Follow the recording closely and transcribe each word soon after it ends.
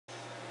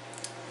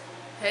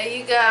Hey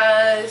you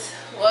guys,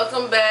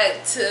 welcome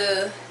back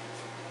to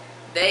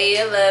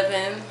day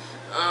 11.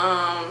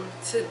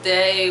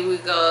 Today we're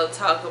gonna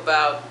talk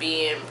about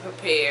being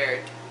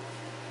prepared.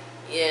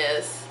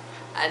 Yes,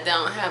 I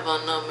don't have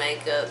on no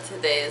makeup.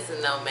 Today is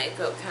a no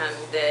makeup kind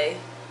of day.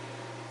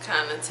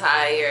 Kind of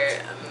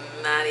tired.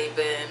 I'm not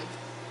even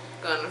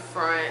gonna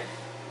front.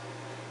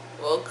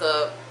 Woke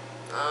up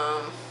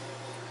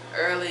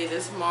early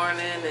this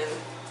morning and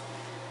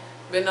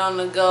been on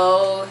the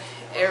go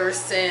ever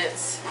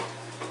since.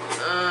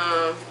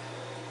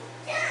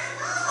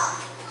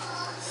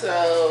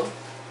 So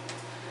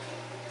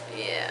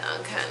yeah,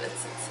 I'm kind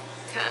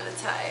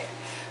of tired,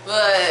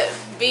 but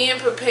being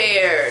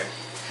prepared.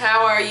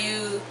 How are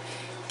you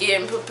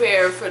getting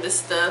prepared for the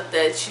stuff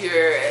that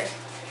you're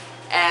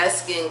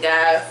asking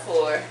God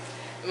for?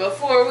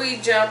 Before we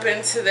jump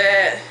into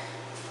that,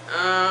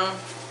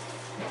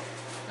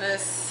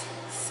 let's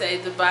say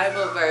the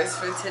Bible verse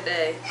for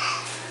today.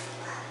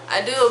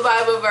 I do a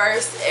Bible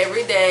verse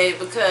every day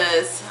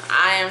because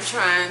I am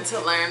trying to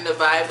learn the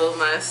Bible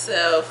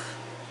myself.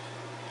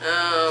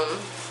 I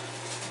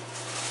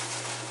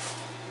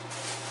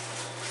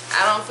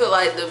don't feel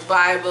like the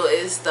Bible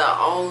is the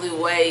only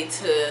way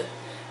to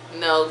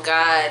know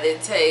God.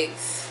 It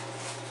takes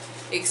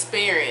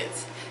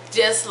experience.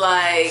 Just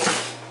like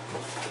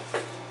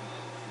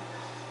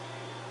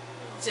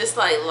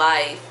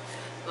life.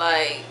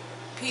 Like,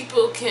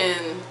 people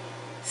can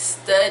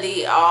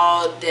study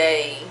all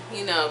day,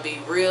 you know, be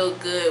real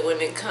good when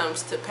it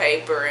comes to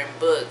paper and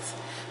books.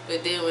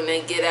 But then when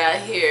they get out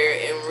here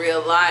in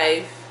real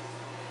life,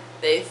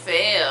 they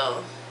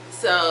fail.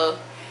 So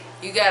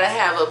you gotta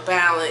have a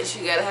balance.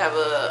 You gotta have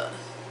a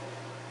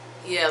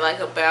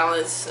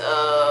balance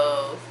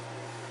of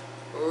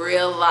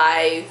real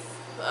life,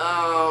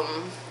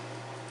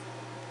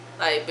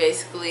 like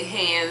basically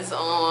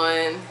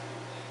hands-on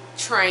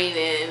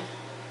training,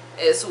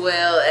 as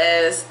well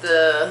as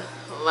the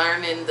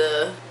learning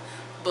the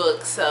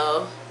book.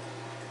 So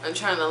I'm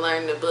trying to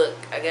learn the book.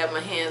 I got my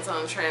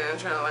hands-on training. I'm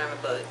trying to learn the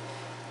book.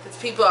 Because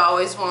people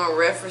always want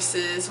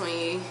references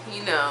when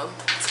you know,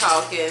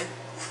 talking.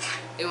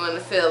 They want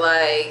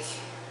to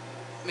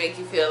make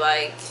you feel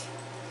like,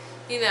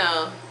 you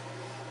know,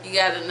 you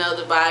got to know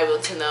the Bible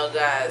to know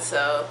God.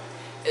 So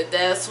if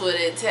that's what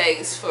it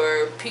takes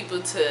for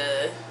people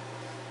to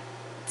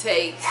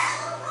take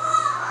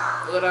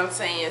what I'm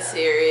saying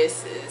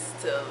serious, is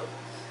to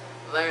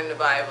learn the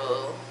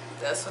Bible,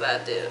 that's what I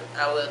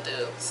will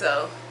do.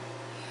 So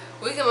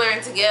we can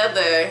learn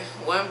together,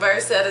 one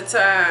verse at a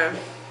time.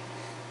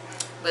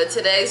 But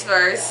today's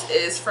verse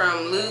is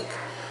from Luke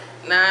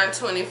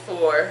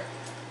 9:24.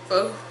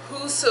 For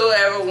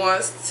whosoever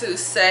wants to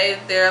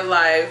save their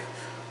life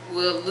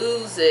will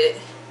lose it,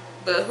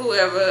 but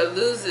whoever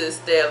loses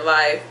their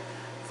life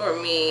for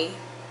me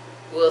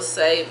will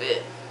save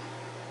it.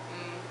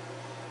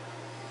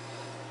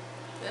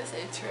 That's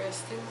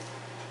interesting.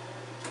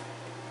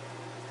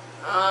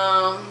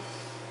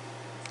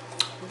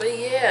 But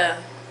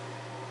yeah,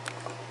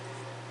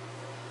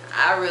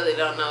 I really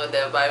don't know what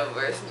that Bible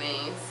verse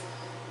means.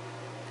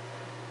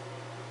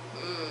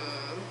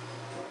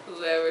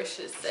 Whoever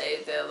should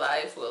save their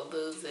life will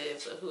lose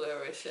it, but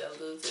whoever shall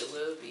lose it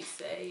will be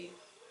saved.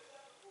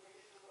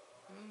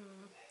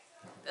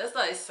 That's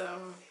like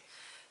some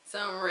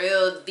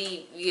real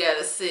deep you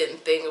gotta sit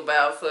and think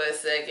about for a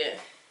second.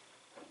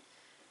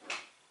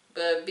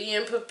 But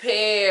being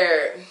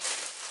prepared.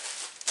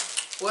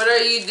 What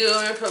are you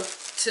doing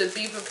to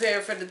be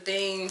prepared for the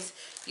things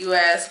you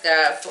ask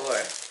God for?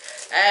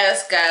 I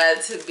ask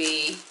God to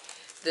be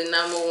the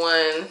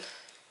 #1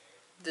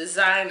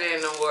 designer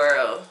in the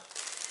world.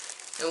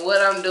 And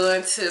what I'm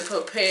doing to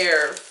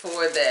prepare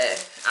for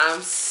that,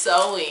 I'm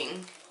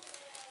sewing.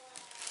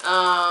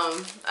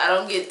 I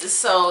don't get to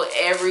sew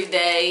every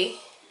day,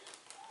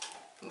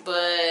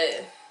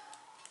 but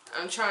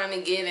I'm trying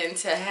to get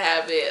into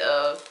habit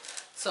of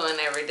sewing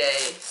every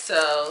day.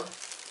 So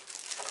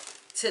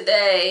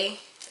today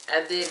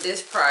I did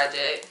this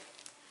project.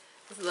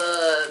 This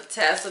little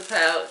tassel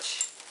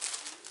pouch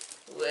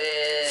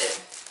with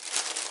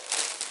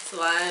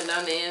lined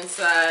on the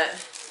inside.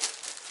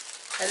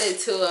 I did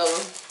 2 of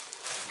them.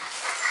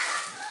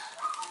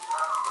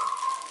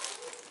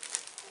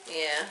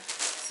 Yeah.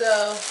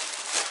 So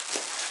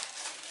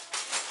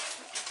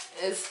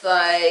it's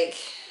like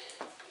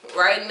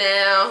right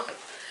now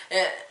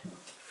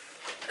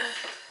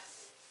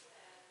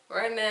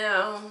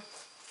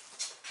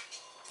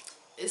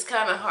it's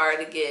kind of hard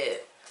to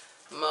get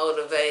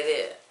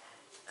motivated.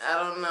 I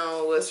don't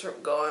know what's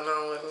going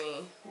on with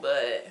me,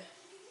 but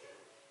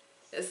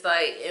it's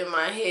like in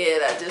my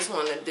head I just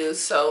want to do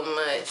so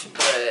much,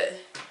 but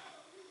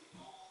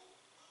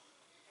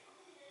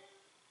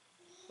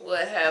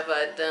what have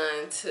I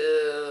done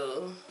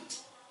to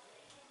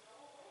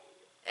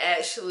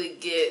actually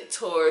get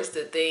towards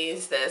the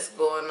things that's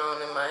going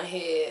on in my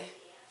head?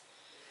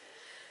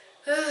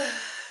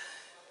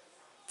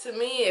 To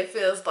me, it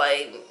feels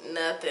like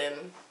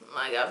nothing,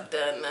 like I've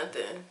done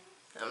nothing.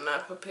 I'm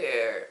not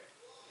prepared.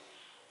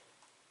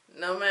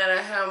 No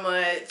matter how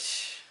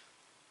much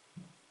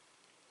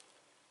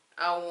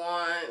I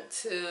want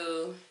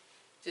to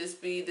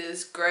just be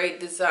this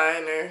great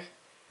designer.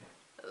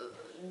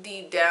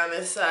 Deep down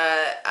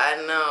inside, I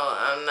know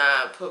I'm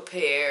not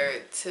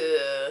prepared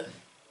to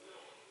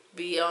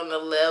be on the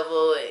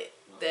level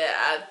that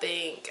I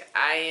think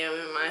I am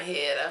in my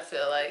head, I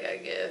feel like, I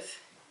guess.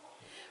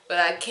 But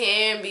I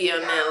can be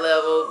on that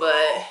level,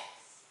 but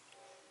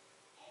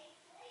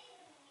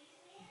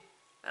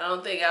I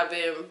don't think I've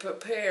been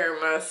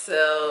preparing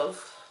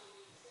myself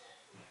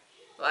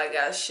like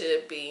I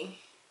should be.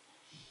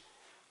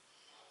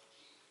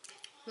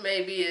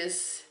 Maybe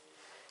it's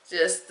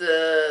just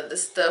the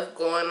stuff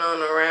going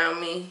on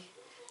around me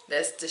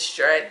that's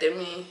distracting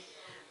me.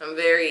 I'm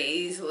very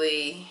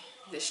easily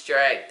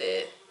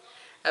distracted.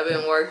 I've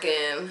been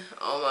working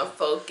on my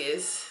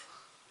focus,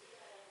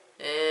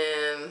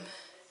 and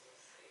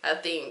I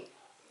think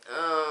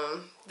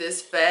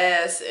this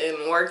fast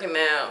and working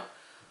out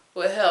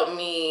will help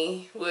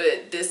me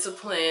with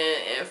discipline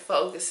and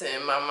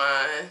focusing my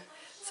mind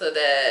so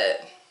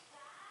that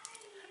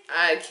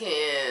I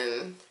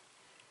can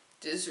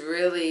just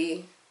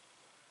really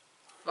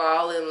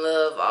fall in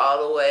love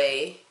all the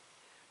way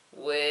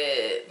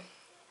with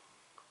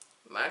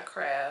my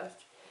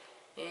craft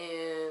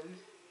and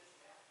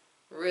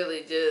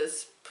really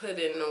just put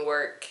in the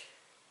work.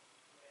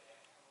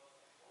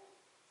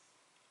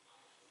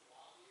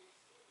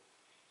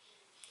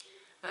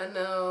 I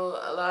know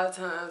a lot of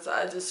times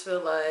I just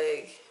feel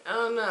like, I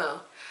don't know,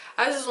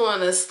 I just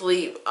want to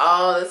sleep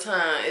all the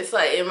time. It's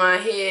like in my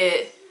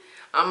head,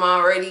 I'm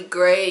already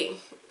great,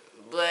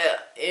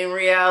 but in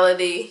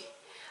reality,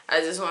 I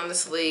just want to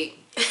sleep.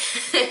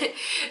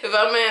 If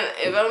I'm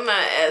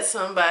not at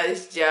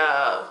somebody's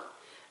job,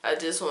 I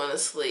just want to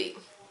sleep.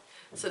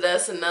 So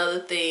that's another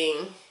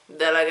thing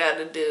that I got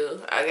to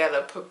do. I got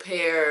to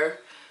prepare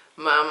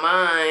my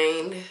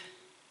mind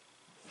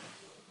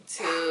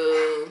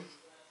to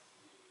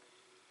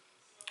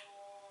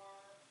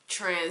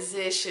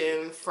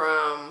transition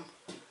from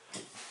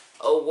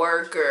a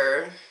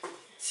worker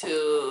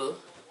to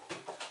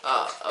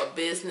a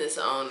business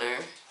owner.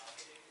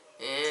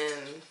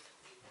 And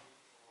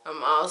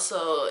I'm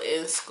also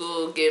in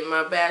school getting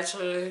my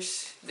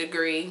bachelor's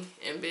degree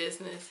in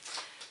business.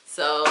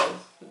 So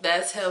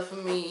that's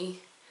helping me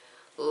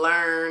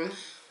learn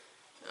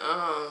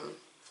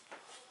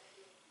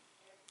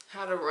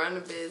how to run a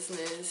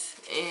business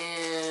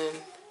and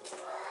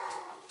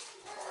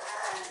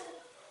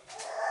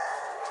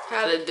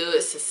how to do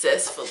it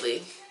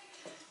successfully.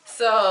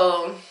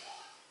 So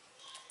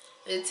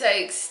it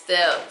takes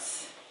steps.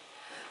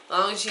 As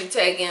long as you're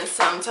taking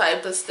some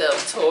type of step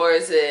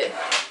towards it,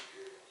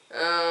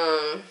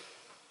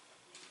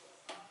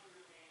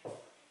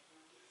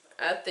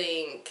 I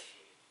think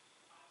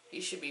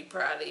you should be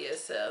proud of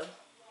yourself.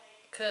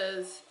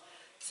 Because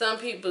some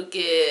people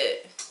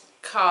get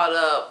caught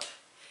up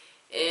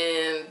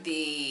in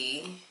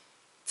the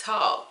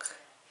talking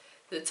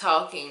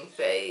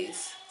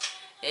phase,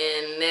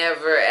 and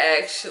never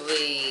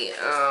actually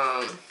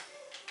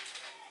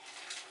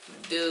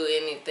do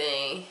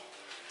anything.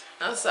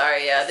 I'm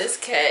sorry, y'all. This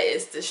cat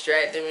is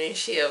distracting me.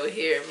 She over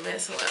here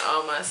messing with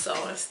all my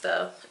sewing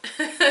stuff.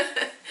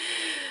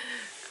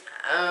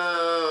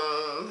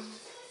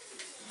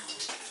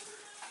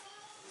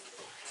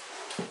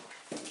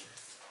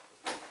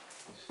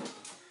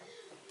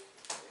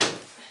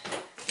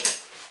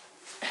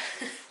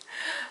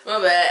 My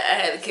bad. I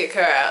had to kick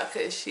her out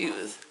because she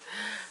was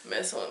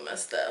messing with my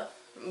stuff.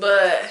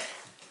 But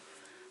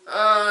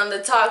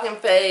the talking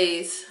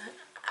phase,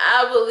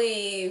 I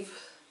believe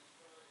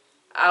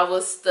I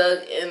was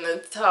stuck in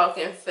the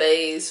talking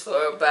phase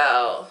for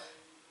about,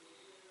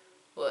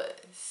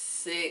 what,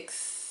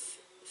 six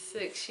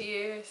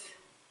years?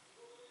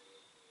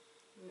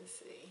 Let's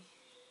see.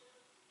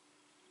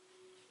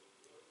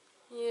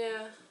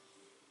 Yeah,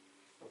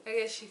 I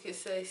guess you could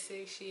say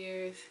 6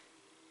 years.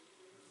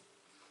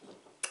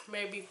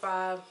 Maybe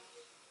 5.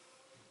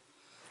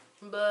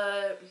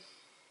 But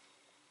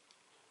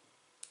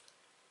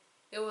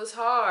it was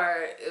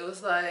hard. It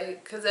was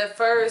like, because at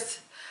first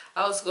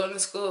I was going to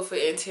school for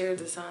interior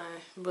design,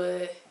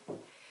 but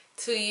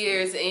 2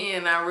 years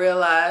in I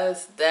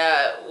realized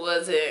that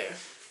wasn't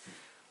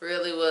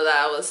really what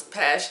I was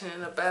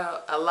passionate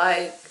about. I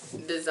like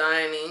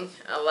designing.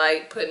 I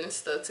like putting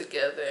stuff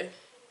together.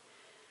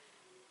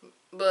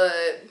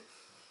 But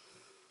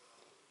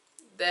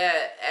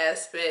that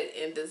aspect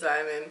in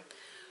designing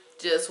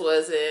just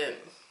wasn't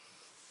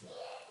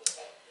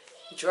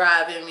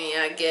driving me,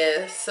 I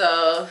guess.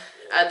 So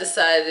I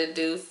decided to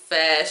do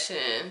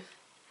fashion.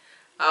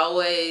 I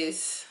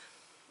always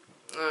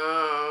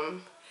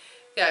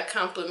got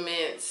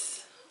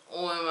compliments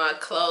on my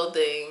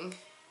clothing,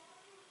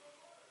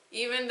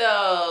 even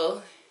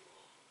though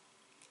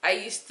I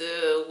used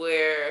to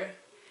wear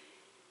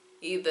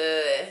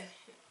either,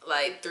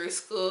 like through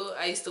school,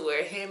 I used to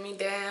wear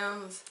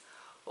hand-me-downs,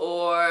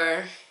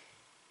 or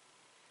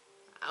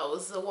I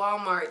was a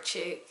Walmart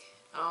chick.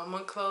 All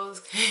my clothes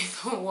came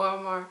from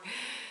Walmart.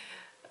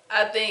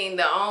 I think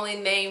the only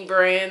name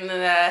brand that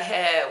I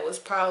had was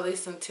probably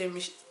some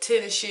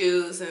tennis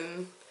shoes,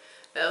 and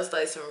That was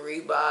like some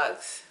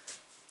Reeboks.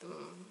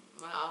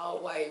 My all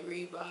white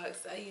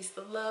Reeboks. I used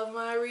to love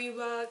my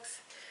Reeboks.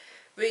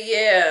 But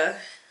yeah,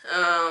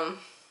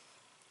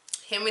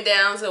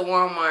 hand-me-downs at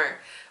Walmart.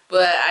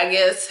 But I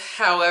guess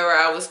however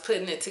I was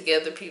putting it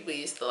together, people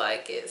used to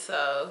like it.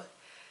 So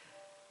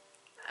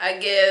I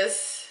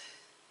guess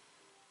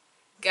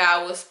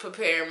God was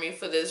preparing me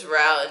for this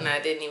route and I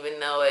didn't even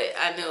know it.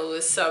 I knew it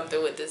was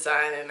something with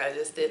design and I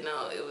just didn't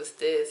know it was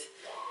this.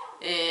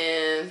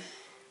 And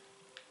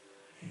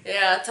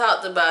yeah, I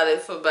talked about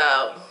it for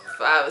about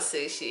 5 or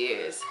 6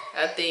 years.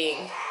 I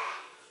think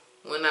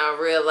when I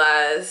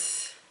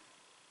realized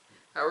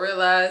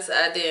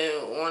I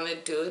didn't want to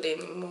do it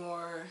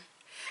anymore.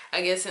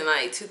 I guess in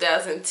like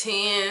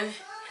 2010,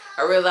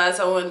 I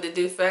realized I wanted to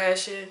do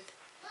fashion.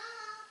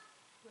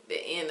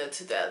 The end of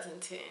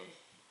 2010.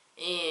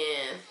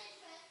 And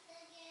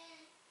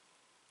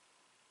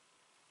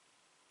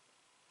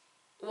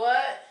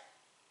what?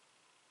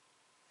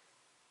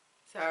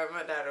 Sorry,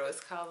 my daughter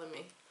was calling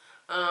me.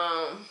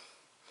 I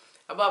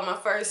bought my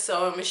first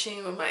sewing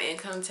machine with my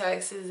income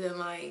taxes in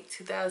like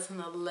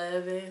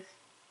 2011.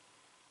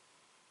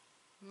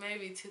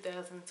 Maybe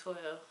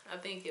 2012. I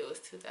think it was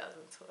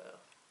 2012.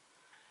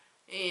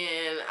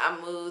 And I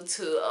moved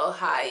to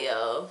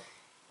Ohio.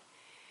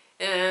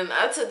 And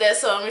I took that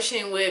sewing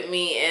machine with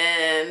me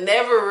and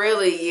never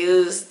really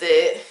used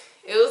it.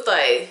 It was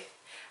like,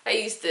 I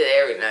used it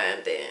every now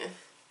and then.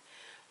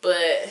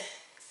 But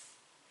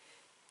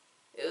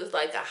it was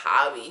like a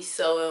hobby.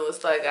 Sewing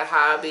was like a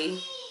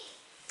hobby.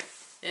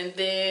 And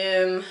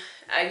then,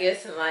 I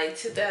guess in like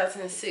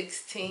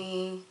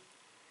 2016,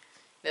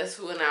 that's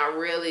when I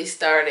really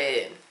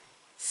started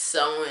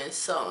sewing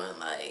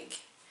like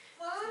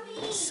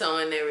Mommy.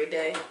 Sewing every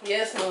day.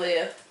 Yes,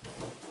 Malia.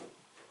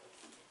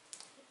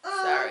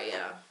 Sorry,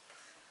 y'all.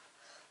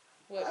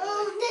 What?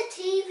 The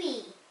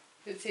TV.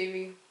 The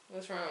TV?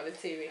 What's wrong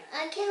with the TV?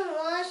 I can't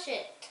watch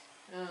it.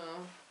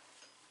 Oh.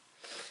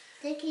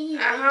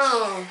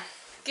 Ow.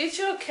 Get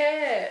your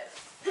cat.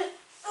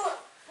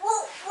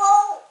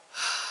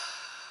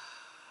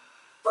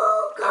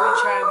 I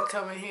be trying to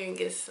come in here and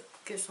get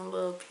some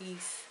little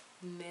peace.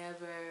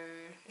 Never.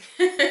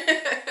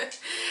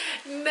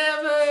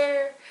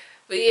 Never.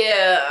 But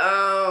yeah,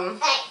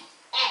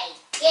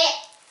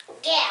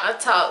 I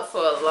talked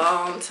for a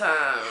long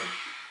time.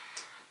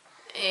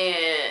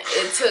 And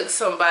it took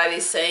somebody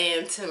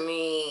saying to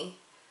me,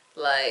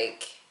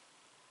 like,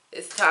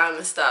 it's time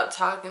to stop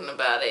talking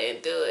about it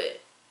and do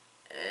it.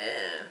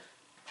 And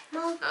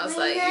Mom, I was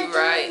like, you're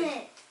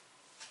right.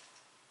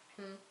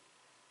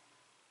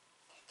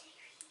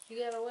 You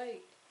gotta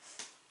wait.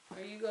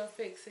 Or you gonna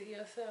fix it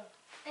yourself?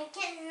 I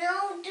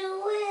can't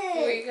do it.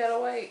 Or you gotta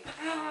wait.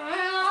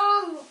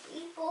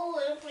 People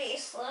will be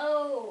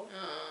slow.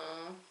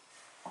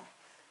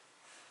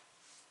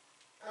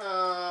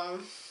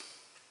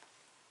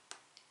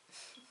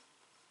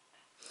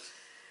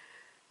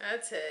 I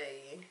tell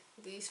you,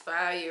 these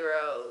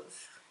 5-year-olds,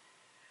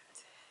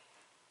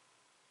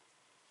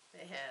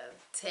 they have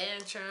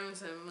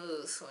tantrums and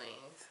mood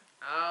swings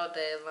all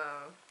day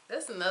long.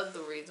 That's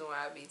another reason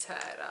why I be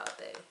tired all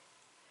day.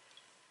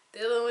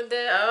 Dealing with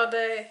that all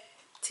day.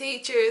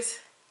 Teachers,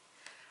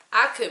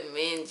 I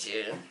commend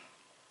you.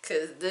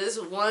 Because this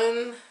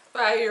one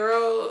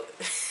 5-year-old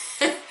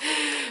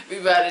be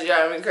about to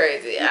drive me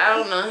crazy. I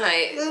don't know how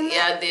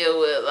y'all deal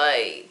with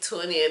like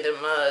 20 of the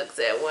mugs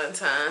at one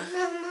time.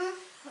 Mama.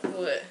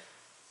 What?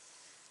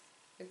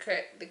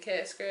 The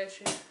cat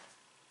scratching?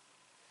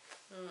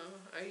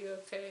 Are you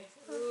okay?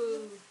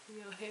 Ooh,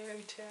 your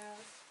hairy child.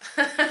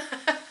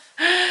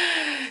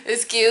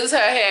 Excuse her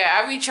hair.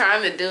 I be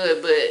trying to do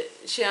it,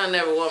 but she don't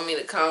never want me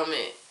to comb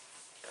it.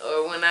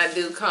 Or when I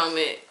do comb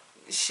it,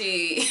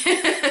 she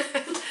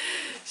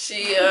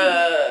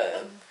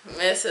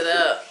mess it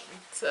up.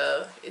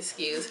 So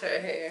excuse her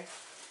hair.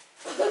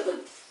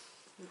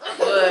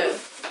 But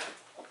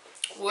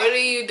what are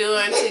you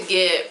doing to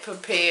get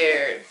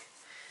prepared?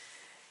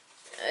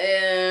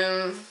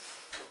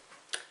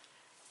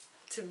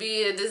 To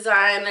be a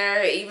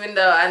designer, even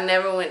though I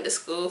never went to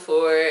school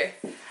for it,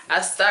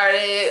 I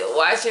started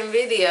watching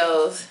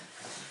videos.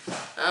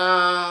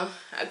 I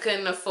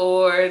couldn't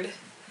afford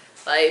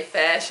like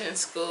fashion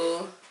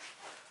school.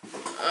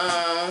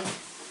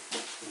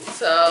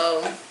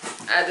 So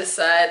I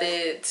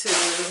decided to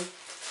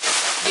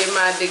get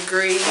my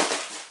degree.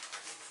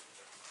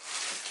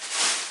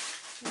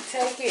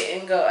 Take it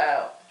and go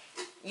out.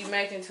 You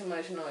making too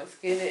much noise.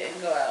 Get it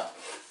and go out.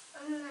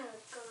 I'm not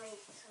gonna make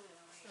some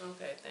noise.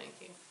 Okay, thank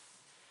you.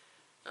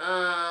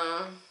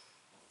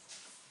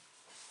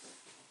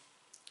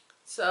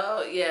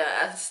 So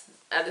yeah,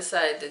 I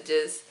decided to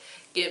just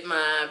get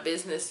my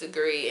business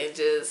degree and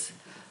just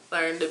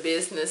learn the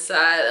business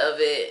side of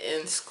it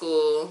in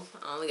school.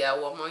 I only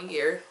got 1 more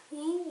year.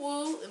 Woo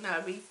woo, and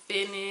I'll be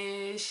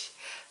finished.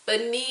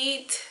 But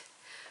neat.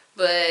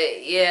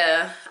 But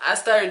yeah, I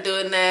started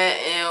doing that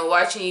and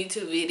watching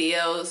YouTube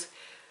videos,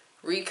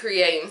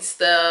 recreating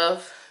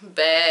stuff,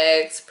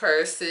 bags,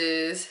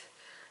 purses,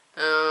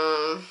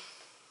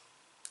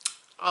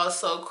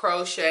 also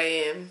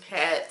crocheting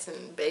hats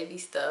and baby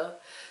stuff.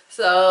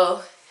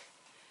 So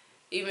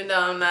even though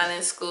I'm not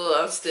in school,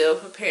 I'm still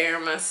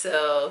preparing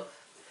myself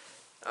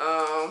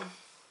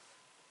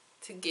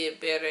to get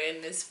better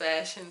in this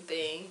fashion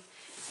thing.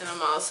 And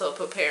I'm also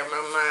preparing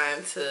my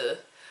mind to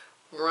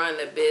run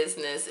a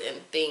business and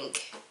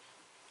think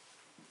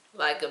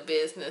like a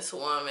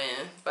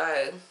businesswoman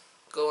by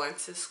going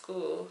to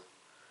school.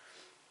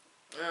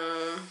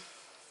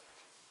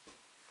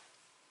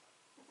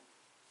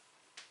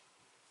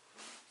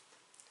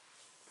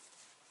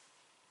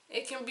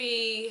 It can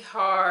be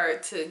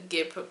hard to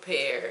get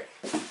prepared.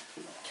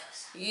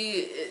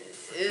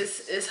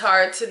 It's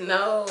hard to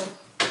know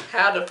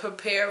how to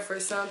prepare for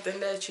something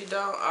that you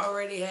don't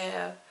already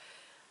have.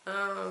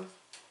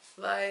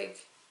 Like,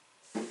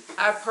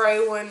 I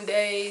pray one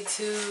day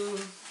to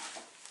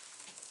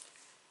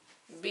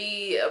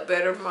be a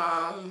better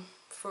mom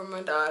for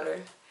my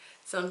daughter.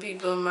 Some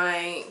people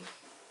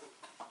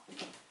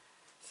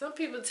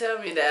tell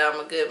me that I'm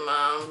a good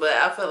mom, but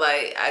I feel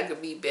like I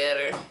could be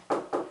better.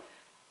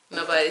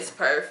 Nobody's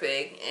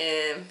perfect,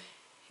 and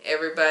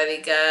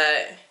everybody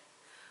got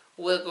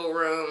wiggle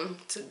room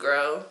to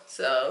grow.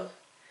 So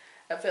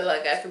I feel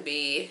like I could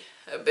be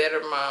a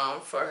better mom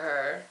for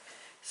her.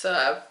 So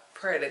I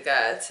pray to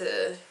God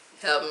to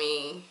help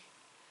me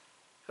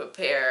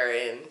prepare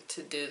and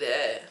to do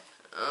that.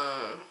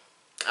 I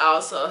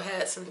also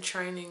had some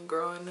training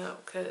growing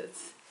up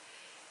because,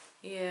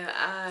 yeah,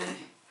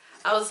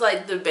 I was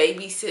like the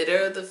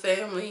babysitter of the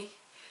family.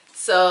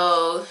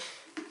 So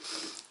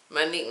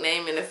my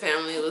nickname in the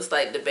family was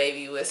like the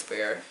baby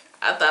whisperer.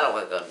 I thought I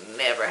was going to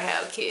never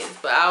have kids,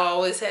 but I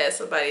always had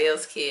somebody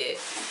else's kid,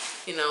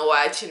 you know,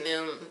 watching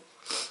them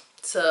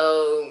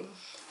so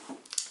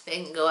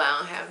they can go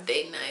out and have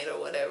date night or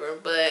whatever.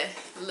 But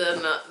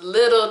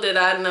little did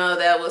I know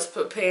that was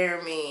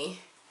preparing me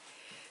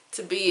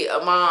to be a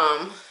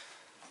mom.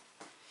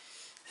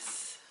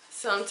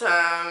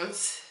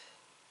 Sometimes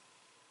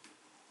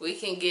we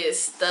can get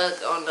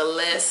stuck on the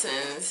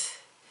lessons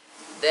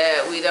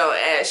that we don't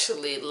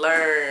actually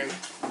learn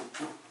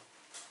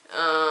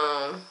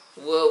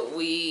what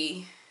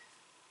we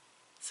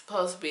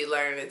supposed to be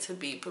learning to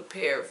be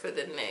prepared for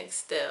the next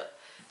step.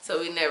 So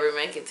we never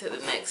make it to the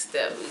next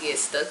step. We get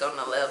stuck on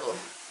the level.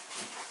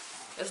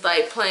 It's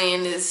like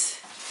playing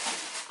this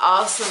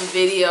awesome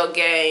video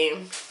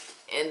game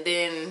and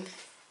then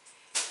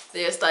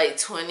there's like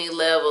 20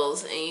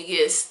 levels and you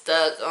get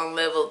stuck on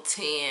level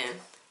 10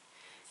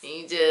 and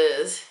you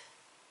just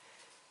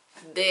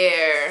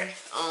there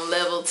on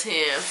level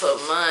 10 for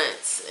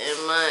months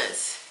and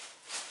months,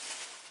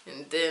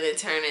 and then it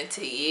turned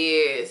into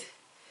years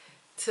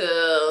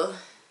till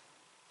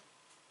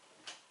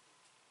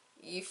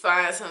you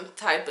find some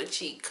type of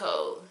cheat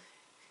code.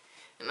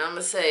 And I'm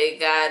gonna say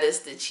God is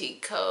the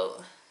cheat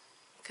code,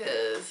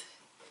 because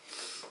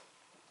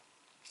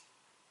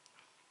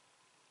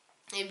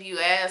if you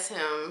ask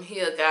him,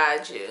 he'll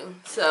guide you.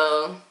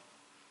 So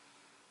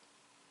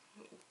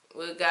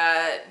with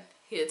God,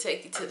 he'll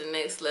take you to the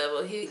next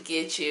level. He'll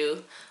get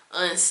you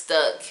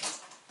unstuck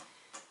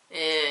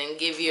and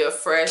give you a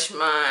fresh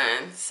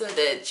mind so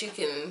that you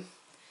can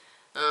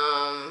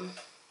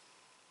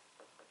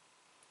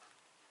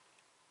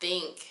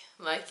think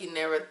like you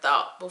never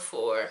thought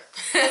before.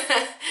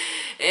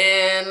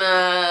 And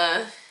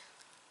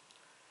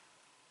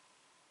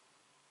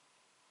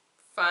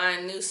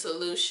find new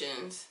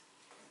solutions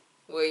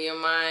where your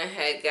mind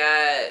had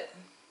got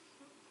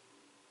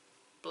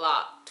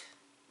blocked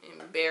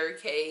and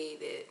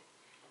barricaded.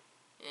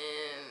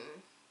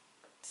 And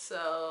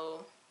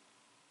so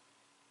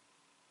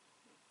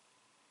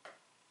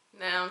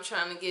now I'm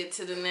trying to get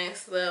to the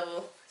next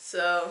level.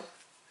 So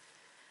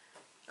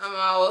I'm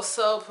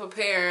also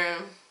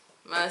preparing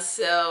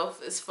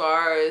myself as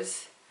far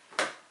as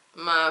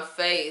my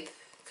faith,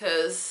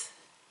 because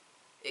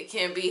it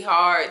can be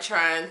hard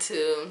trying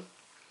to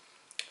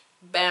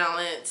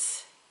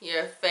balance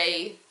your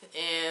faith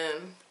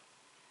and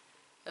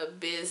a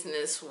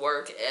business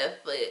work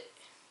ethic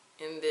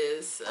in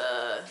this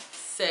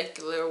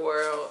secular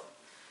world.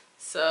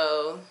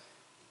 So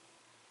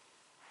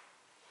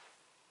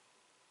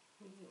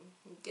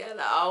you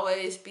gotta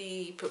always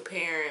be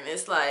preparing.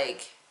 It's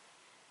like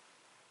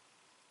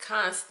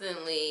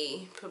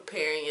constantly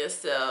preparing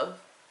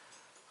yourself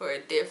for a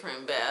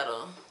different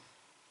battle.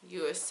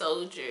 You're a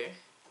soldier.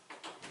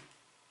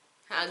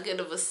 How good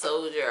of a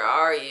soldier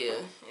are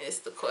you is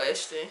the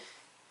question.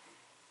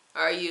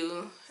 Are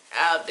you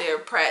out there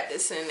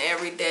practicing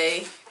every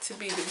day to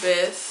be the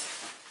best?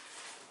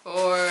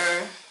 Or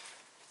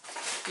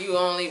you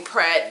only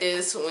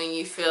practice when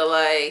you feel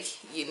like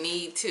you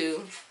need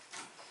to?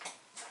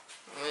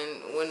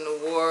 When the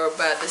war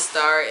about to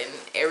start and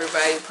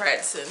everybody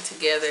practicing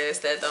together, is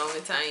that the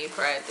only time you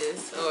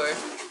practice? Or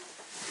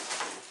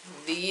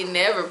do you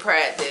never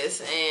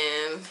practice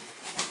and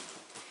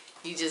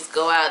you just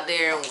go out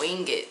there and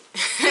wing it?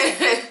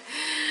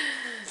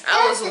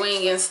 I was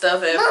winging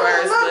stuff at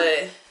first,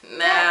 but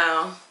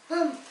now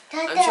I'm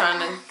trying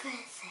to...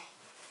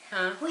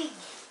 Huh? Wing it.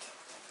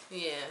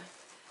 Yeah.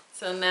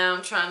 So now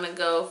I'm trying to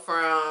go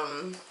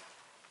from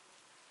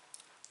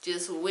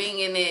just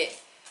winging it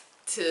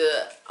to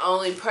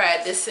only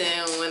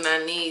practicing when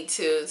I need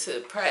to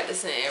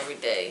practicing every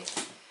day.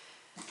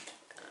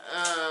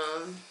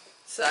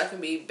 So I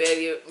can be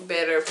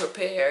better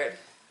prepared.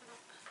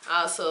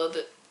 Also,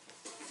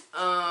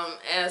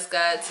 ask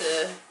God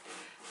to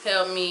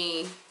help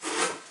me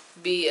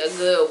be a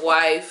good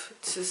wife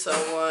to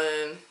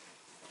someone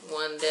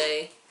one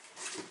day.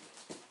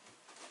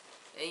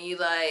 And you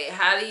like,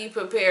 how do you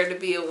prepare to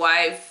be a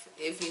wife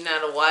if you're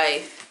not a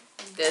wife?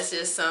 That's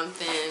just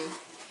something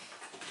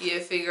you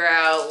figure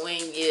out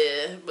when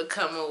you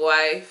become a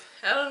wife.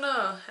 I don't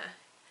know.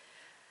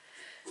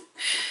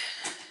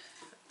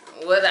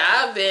 What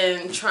I've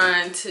been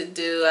trying to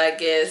do, I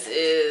guess,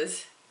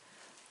 is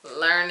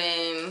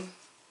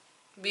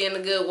being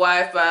a good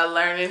wife by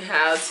learning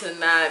how to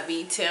not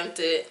be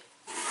tempted.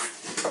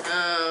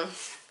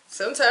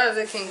 Sometimes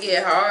it can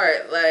get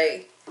hard.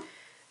 Like,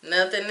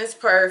 nothing is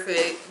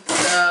perfect.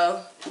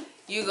 So,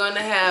 you're going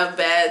to have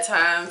bad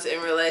times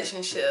in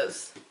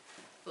relationships.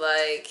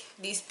 Like,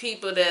 these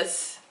people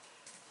that's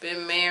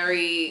been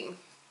married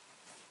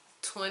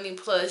 20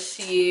 plus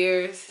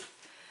years.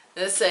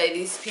 Let's say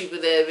these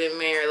people that have been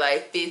married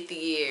like 50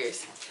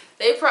 years.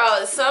 They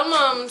probably, some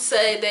of them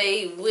say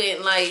they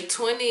went like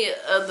 20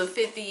 of the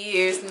 50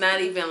 years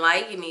not even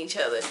liking each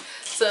other.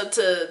 So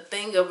to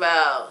think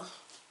about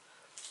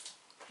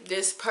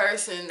this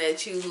person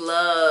that you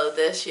love,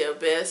 that's your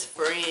best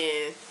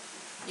friend,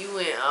 you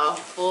went a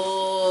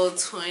full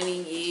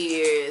 20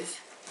 years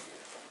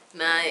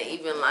not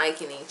even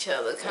liking each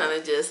other, kind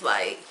of just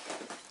like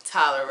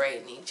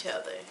tolerating each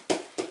other.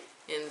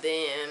 And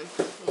then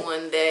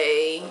one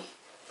day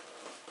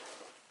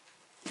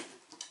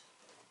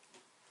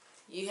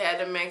you had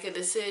to make a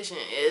decision.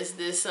 Is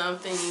this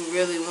something you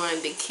really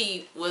wanted to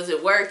keep? Was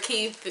it worth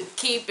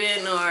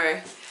keeping,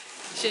 or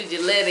should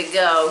you let it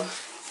go?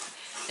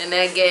 And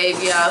that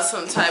gave y'all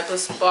some type of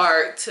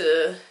spark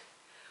to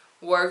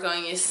work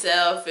on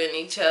yourself and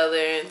each other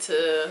and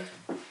to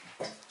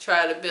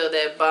try to build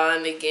that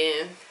bond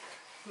again.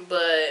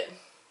 But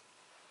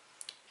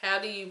how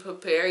do you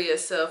prepare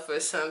yourself for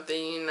something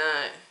you're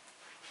not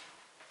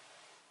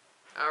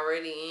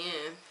already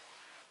in?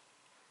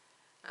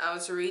 I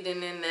was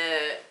reading in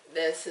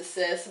that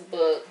success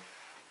book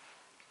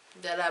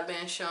that I've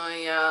been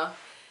showing y'all,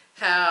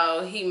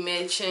 how he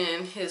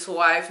mentioned his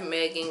wife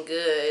Megan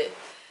Good,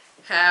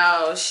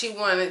 how she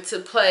wanted to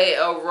play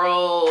a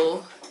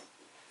role,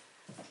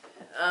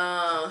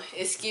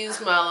 excuse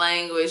my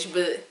language,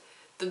 but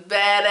the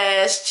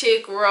badass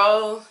chick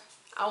role.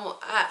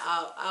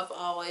 I've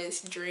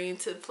always dreamed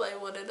to play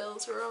one of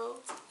those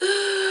roles,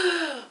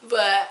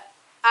 but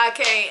I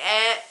can't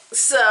act,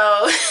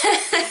 so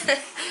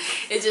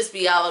it just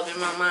be all up in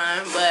my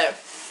mind. But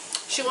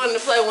she wanted to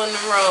play one of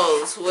them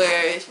roles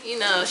where, you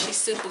know, she's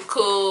super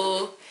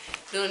cool,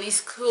 doing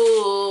these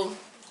cool,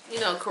 you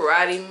know,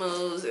 karate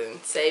moves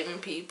and saving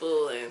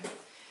people and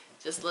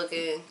just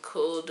looking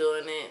cool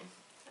doing it,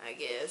 I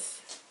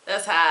guess.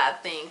 That's how I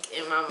think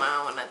in my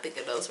mind when I think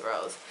of those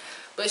roles.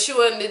 But she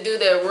wanted to do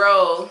that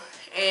role,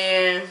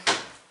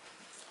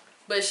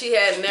 but she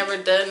had never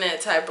done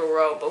that type of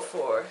role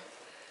before.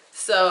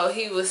 So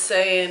he was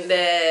saying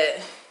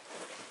that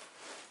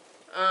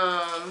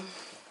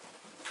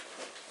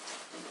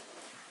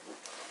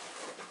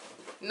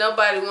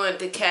nobody wanted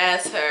to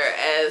cast her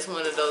as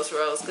one of those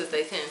roles because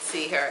they couldn't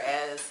see her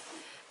as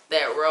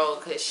that role,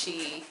 because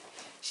she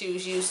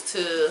was used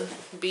to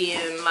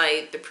being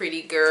like the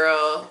pretty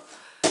girl,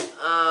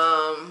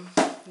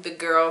 the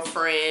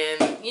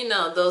girlfriend, you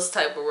know, those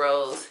type of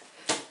roles.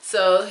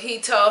 So he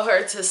told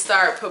her to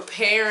start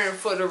preparing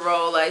for the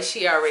role like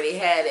she already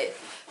had it.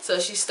 So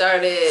she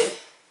started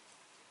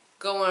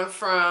going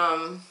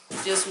from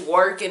just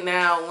working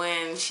out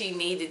when she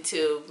needed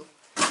to,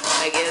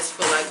 I guess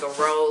for like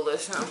a role or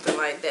something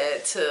like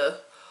that, to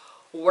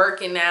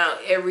working out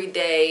every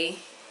day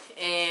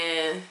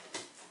and,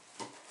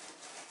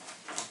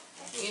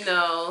 you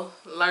know,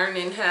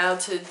 learning how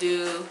to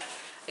do,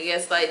 I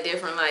guess, like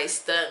different like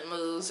stunt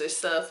moves or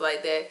stuff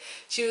like that.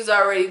 She was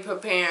already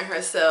preparing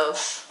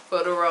herself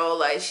for the role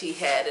like she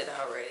had it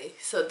already.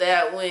 So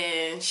that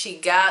when she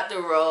got the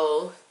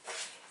role,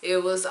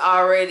 it was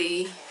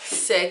already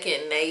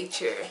second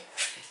nature.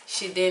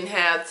 She didn't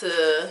have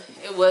to,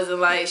 it wasn't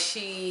like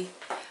she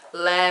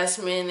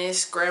last minute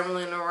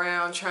scrambling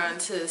around trying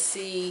to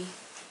see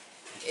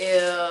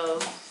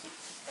if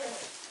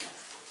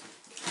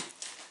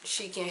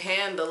she can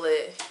handle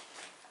it,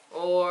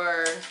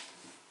 or,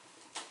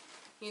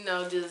 you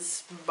know,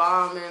 just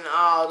bombing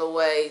all the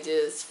way,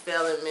 just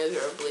failing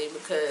miserably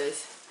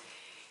because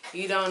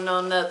you don't know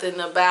nothing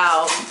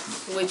about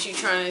what you're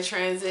trying to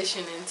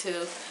transition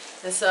into.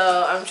 And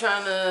so I'm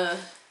trying to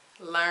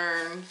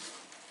learn,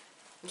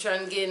 I'm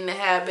trying to get in the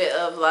habit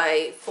of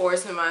like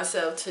forcing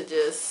myself to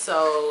just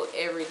sew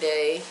every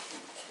day.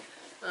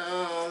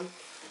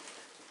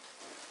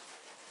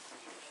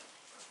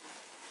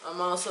 I'm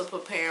also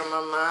preparing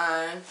my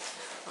mind.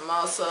 I'm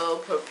also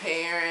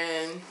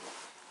preparing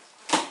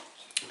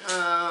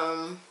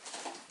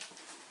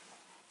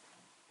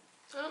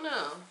I don't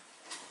know.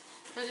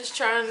 I'm just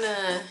trying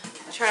to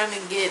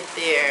get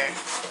there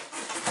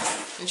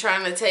and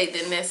trying to take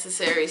the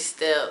necessary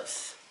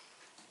steps.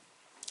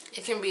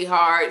 It can be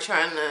hard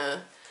trying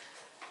to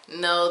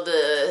know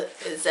the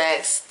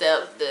exact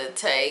step to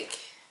take.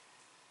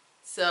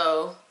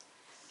 So,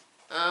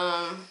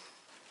 I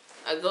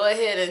go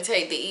ahead and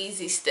take the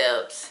easy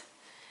steps.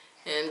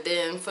 And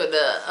then for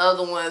the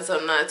other ones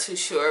I'm not too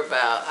sure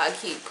about, I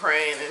keep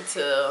praying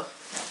until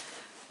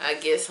I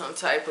get some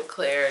type of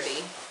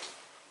clarity.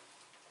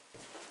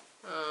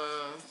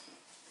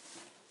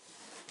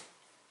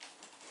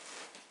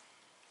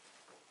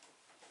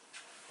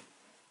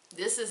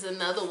 This is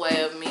another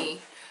way of me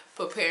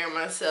preparing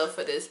myself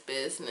for this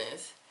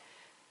business.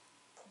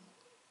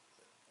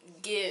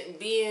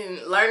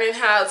 Learning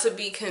how to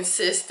be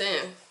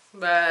consistent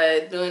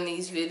by doing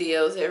these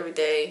videos every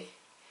day.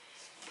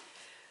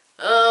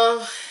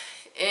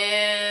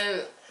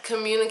 And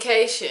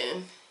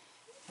communication.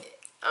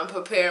 I'm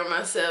preparing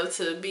myself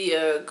to be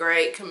a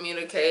great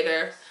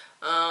communicator.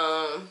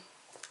 I've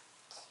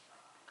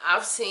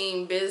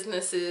seen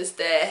businesses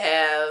that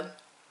have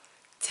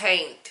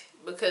tanked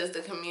because the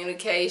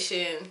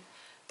communication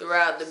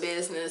throughout the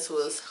business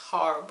was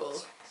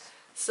horrible.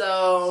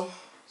 So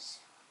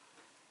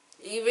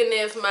even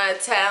if my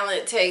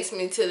talent takes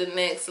me to the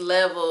next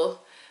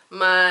level,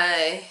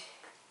 my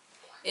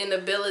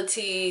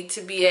inability to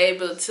be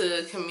able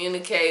to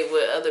communicate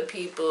with other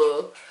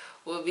people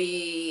will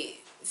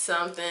be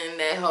something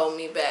that hold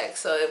me back.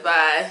 So if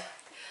I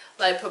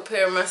like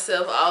prepare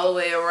myself all the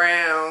way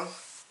around,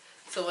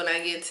 so when I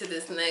get to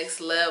this next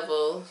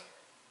level,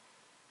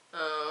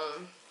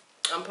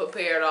 I'm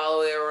prepared all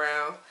the way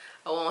around.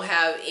 I won't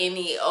have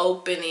any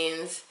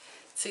openings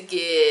to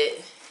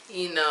get,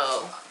 you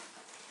know,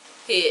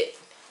 hit.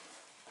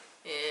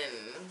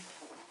 And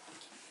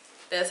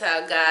that's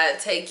how God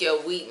take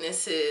your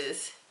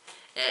weaknesses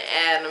and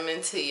add them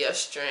into your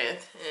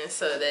strength, and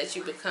so that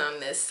you become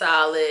this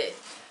solid,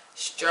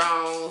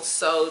 strong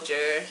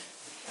soldier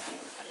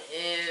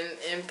and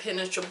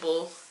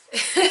impenetrable.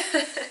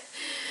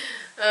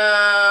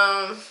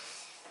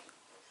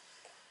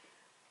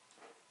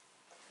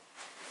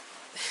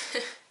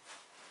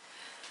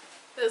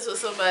 That's what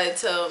somebody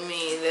told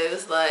me. They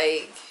was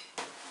like,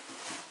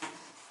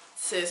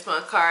 since my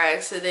car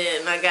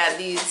accident, I got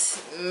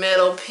these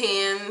metal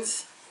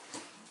pins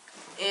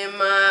in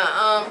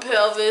my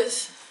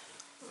pelvis.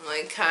 I'm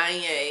like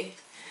Kanye.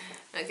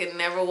 I could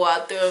never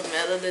walk through a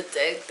metal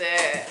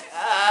detector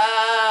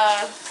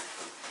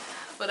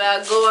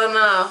without going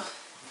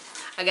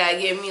off. I gotta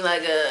give me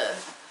like a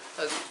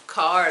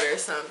card or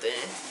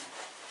something,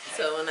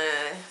 so when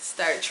I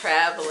start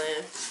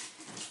traveling,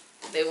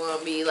 they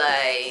won't be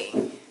like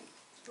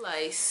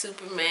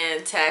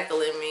Superman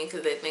tackling me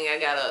because they think I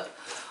got a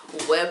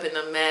weapon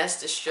of mass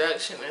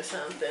destruction or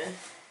something.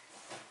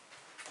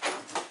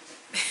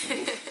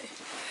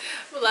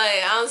 But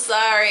like, I'm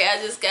sorry, I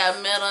just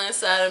got metal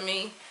inside of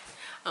me.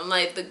 I'm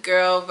like the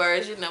girl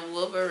version of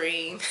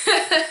Wolverine.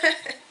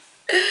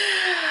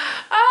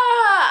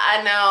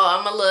 I know,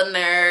 I'm a little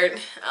nerd.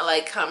 I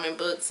like comic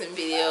books and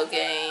video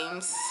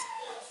games.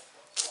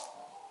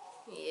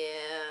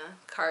 Yeah,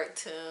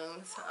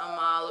 cartoons. I'm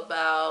all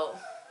about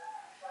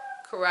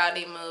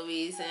karate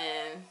movies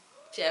and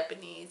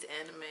Japanese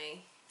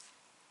anime.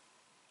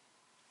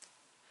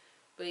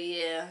 But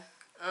yeah,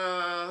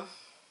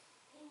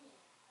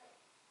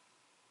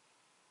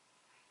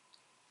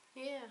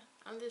 yeah,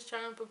 I'm just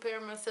trying to prepare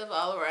myself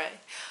all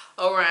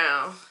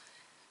around.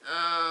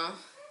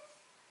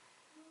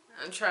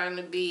 I'm trying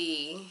to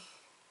be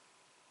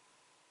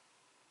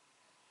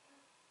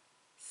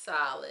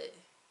solid,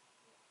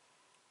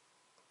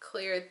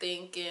 clear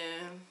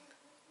thinking,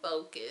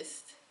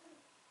 focused.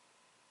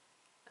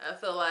 I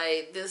feel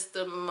like this is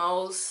the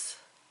most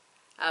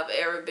I've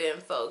ever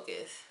been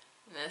focused,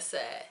 and that's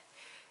sad.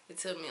 It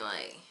took me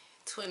like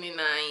 29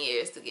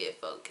 years to get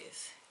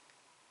focused.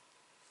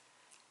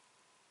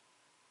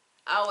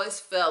 I always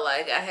felt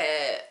like I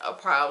had a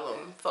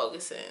problem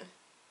focusing.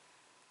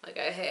 Like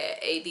I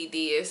had ADD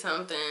or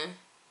something.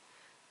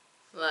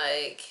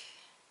 Like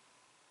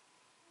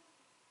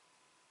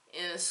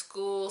in a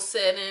school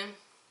setting,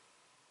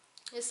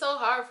 it's so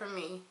hard for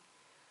me.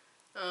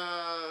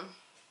 I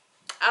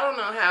don't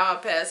know how I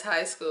passed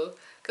high school,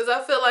 because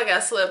I feel like I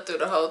slept through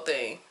the whole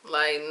thing.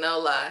 Like, no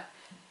lie.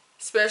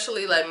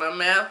 Especially like my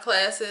math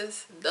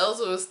classes. Those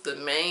was the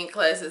main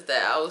classes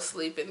that I was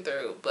sleeping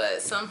through.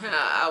 But somehow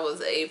I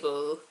was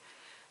able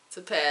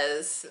to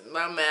pass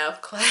my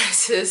math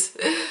classes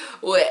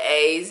with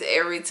A's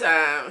every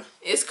time.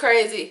 It's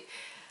crazy.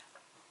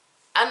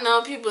 I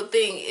know people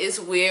think it's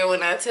weird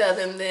when I tell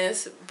them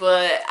this,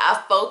 but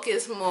I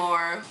focus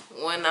more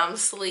when I'm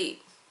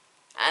asleep.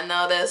 I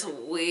know that's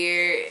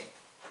weird,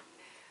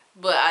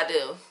 but I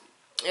do.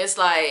 It's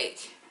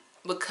like,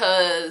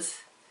 because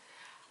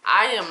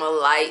I am a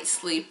light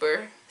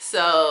sleeper,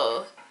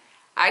 so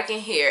I can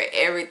hear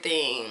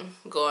everything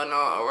going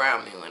on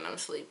around me when I'm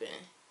sleeping.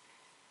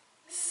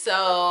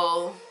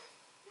 So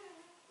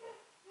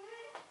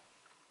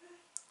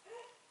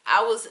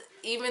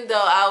even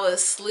though I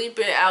was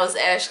sleeping, I was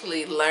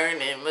actually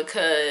learning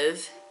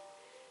because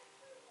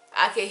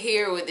I could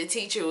hear what the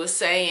teacher was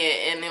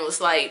saying, and it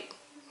was like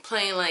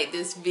playing like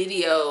this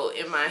video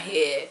in my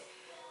head.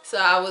 So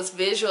I was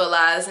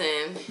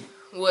visualizing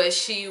what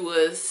she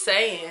was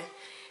saying,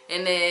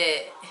 and then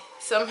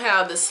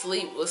somehow the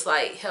sleep was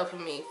like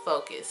helping me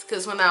focus.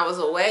 Because when I was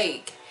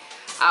awake,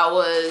 I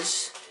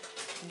was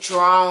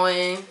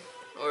drawing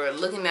or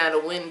looking out a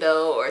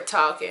window or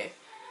talking.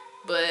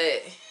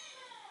 But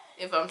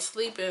if I'm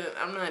sleeping,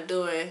 I'm not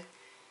doing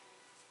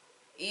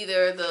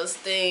either of those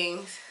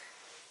things.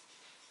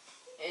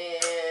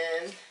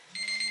 And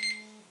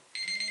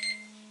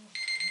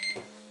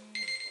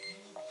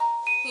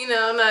you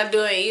know, I'm not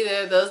doing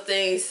either of those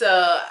things,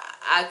 so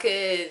I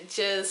could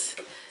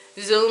just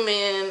zoom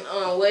in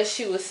on what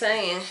she was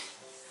saying.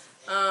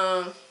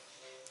 I've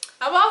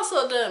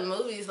also done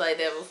movies like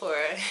that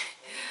before.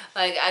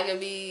 Like, I could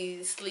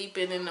be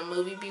sleeping and the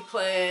movie be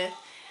playing,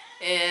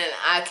 and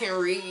I can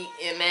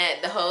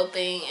reenact the whole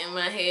thing in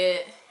my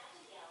head.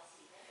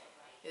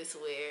 It's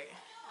weird.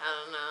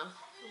 I don't know.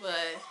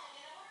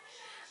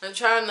 But I'm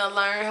trying to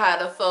learn how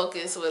to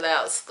focus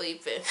without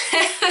sleeping.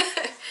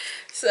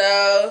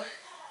 So,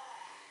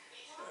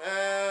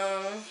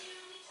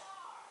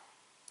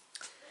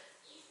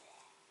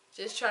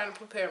 just trying to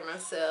prepare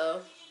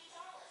myself.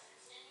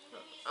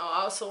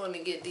 I also want to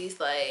get these,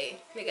 like,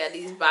 they got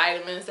these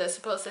vitamins that's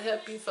supposed to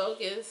help you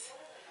focus.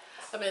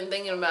 I've been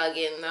thinking about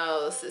getting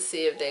those to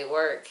see if they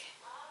work.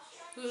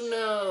 Who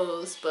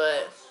knows?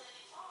 But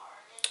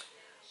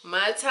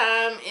my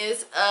time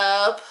is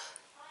up.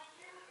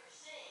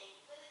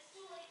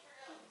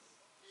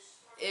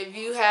 If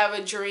you have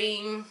a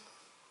dream,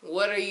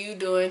 what are you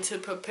doing to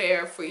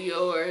prepare for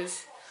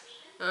yours?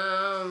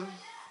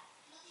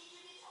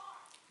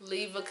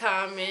 Leave a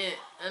comment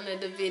under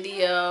the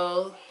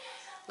video.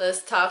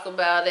 Let's talk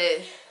about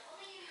it.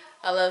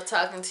 I love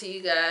talking to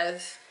you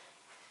guys.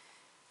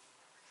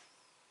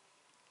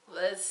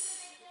 Let's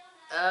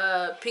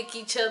pick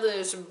each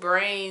other's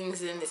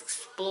brains and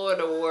explore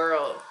the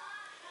world.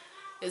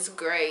 It's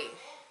great.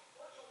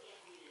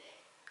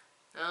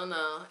 I don't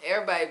know.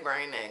 Everybody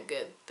brain ain't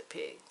good to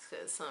pick,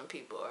 because some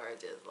people are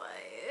just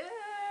like,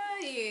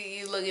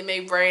 you look at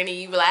their brain and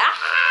you be like,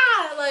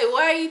 like,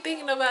 why are you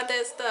thinking about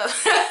that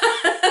stuff?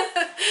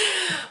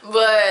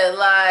 But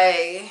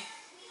like,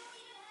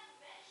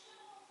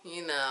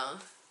 you know,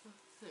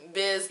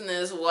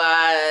 business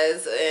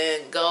wise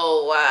and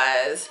goal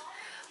wise,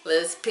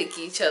 let's pick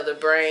each other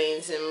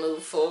brains and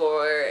move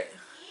forward.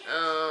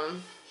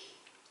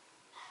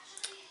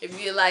 If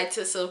you'd like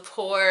to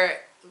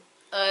support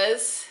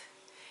us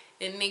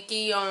in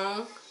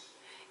NIKKIYUG,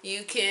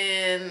 you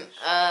can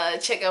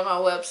check out my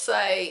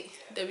website,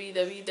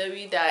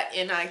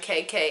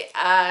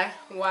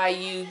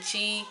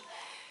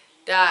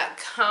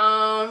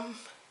 www.NIKKIYUG.com.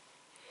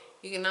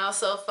 You can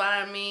also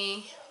find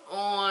me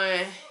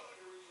on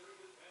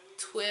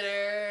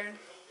Twitter,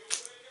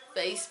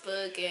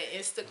 Facebook, and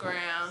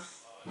Instagram.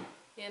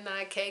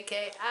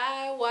 NIKKIYUG.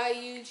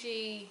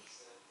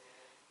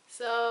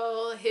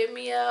 So hit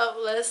me up.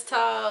 Let's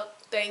talk.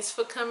 Thanks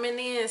for coming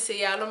in.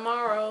 See y'all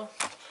tomorrow.